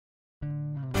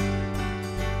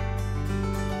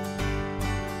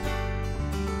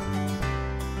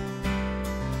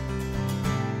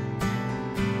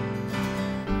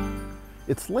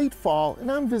It's late fall and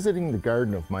I'm visiting the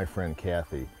garden of my friend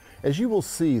Kathy. As you will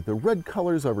see, the red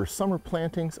colors of her summer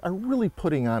plantings are really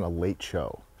putting on a late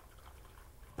show.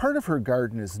 Part of her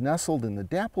garden is nestled in the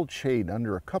dappled shade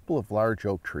under a couple of large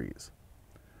oak trees.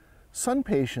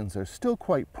 Sunpatiens are still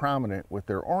quite prominent with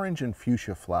their orange and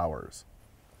fuchsia flowers.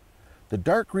 The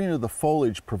dark green of the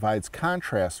foliage provides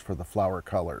contrast for the flower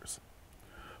colors.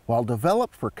 While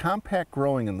developed for compact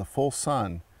growing in the full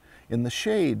sun, in the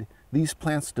shade, these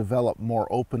plants develop more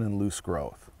open and loose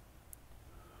growth.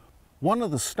 One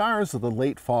of the stars of the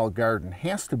late fall garden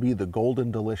has to be the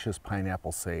golden delicious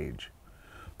pineapple sage.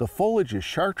 The foliage is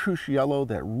chartreuse yellow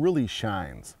that really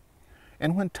shines,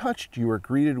 and when touched you are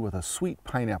greeted with a sweet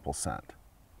pineapple scent.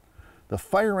 The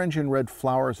fire engine red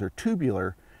flowers are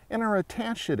tubular and are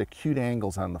attached at acute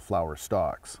angles on the flower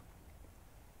stalks.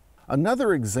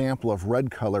 Another example of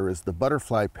red color is the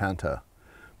butterfly penta.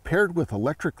 Paired with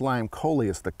electric lime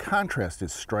coleus, the contrast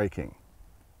is striking.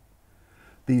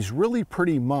 These really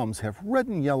pretty mums have red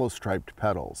and yellow striped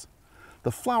petals.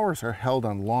 The flowers are held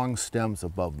on long stems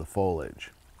above the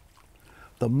foliage.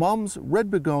 The mums, red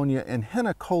begonia, and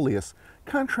henna coleus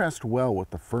contrast well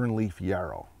with the fern-leaf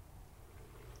yarrow.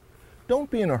 Don't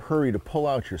be in a hurry to pull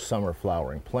out your summer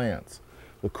flowering plants.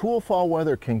 The cool fall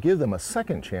weather can give them a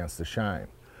second chance to shine.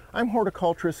 I'm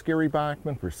horticulturist Gary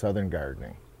Bachman for Southern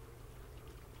Gardening.